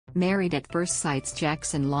Married at first sight's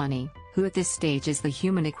Jackson Lonnie, who at this stage is the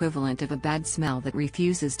human equivalent of a bad smell that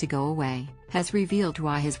refuses to go away, has revealed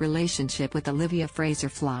why his relationship with Olivia Fraser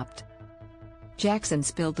flopped. Jackson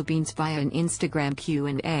spilled the beans via an Instagram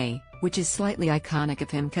Q&A, which is slightly iconic of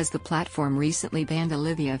him cause the platform recently banned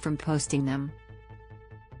Olivia from posting them.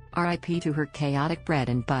 RIP to her chaotic bread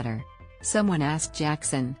and butter. Someone asked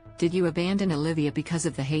Jackson, "Did you abandon Olivia because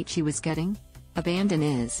of the hate she was getting?" Abandon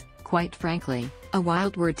is, quite frankly, a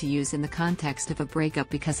wild word to use in the context of a breakup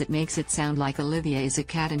because it makes it sound like Olivia is a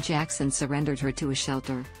cat and Jackson surrendered her to a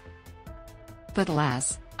shelter. But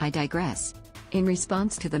alas, I digress. In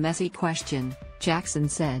response to the messy question, Jackson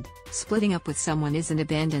said, "Splitting up with someone isn't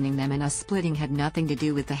abandoning them, and us splitting had nothing to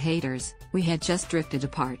do with the haters, we had just drifted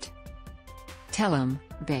apart." Tell 'em,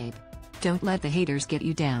 babe. Don't let the haters get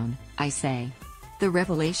you down, I say. The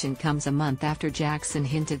revelation comes a month after Jackson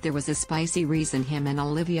hinted there was a spicy reason him and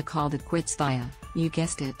Olivia called it quits via, you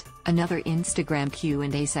guessed it, another Instagram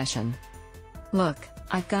Q&A session. "Look,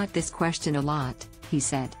 I've got this question a lot," he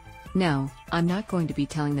said. "No, I'm not going to be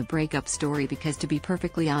telling the breakup story because, to be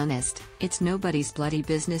perfectly honest, it's nobody's bloody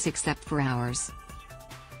business except for ours."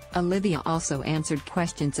 Olivia also answered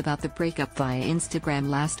questions about the breakup via Instagram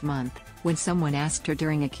last month, when someone asked her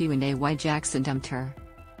during a Q&A why Jackson dumped her.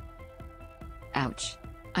 "Ouch.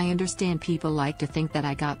 I understand people like to think that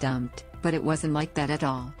I got dumped, but it wasn't like that at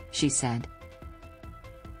all," she said.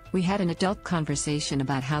 "We had an adult conversation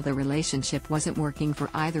about how the relationship wasn't working for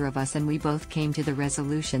either of us, and we both came to the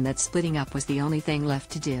resolution that splitting up was the only thing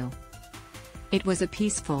left to do. It was a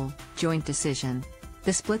peaceful, joint decision.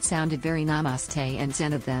 The split sounded very namaste and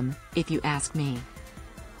zen of them, if you ask me."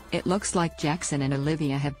 It looks like Jackson and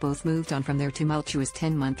Olivia have both moved on from their tumultuous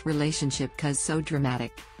 10-month relationship cause so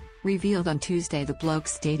dramatic. Revealed on Tuesday, the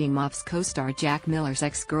bloke's dating MAFS co-star Jack Miller's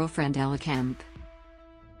ex-girlfriend Ella Kemp.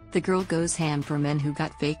 The girl goes ham for men who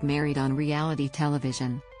got fake married on reality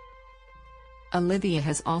television. Olivia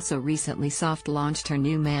has also recently soft-launched her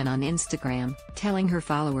new man on Instagram, telling her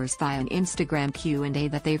followers via an Instagram Q&A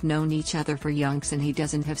that they've known each other for yonks and he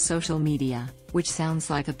doesn't have social media, which sounds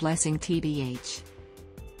like a blessing tbh.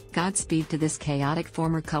 Godspeed to this chaotic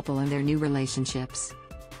former couple and their new relationships.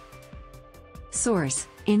 Source: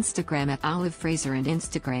 Instagram @Olive Fraser and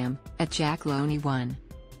Instagram @JackLoney1.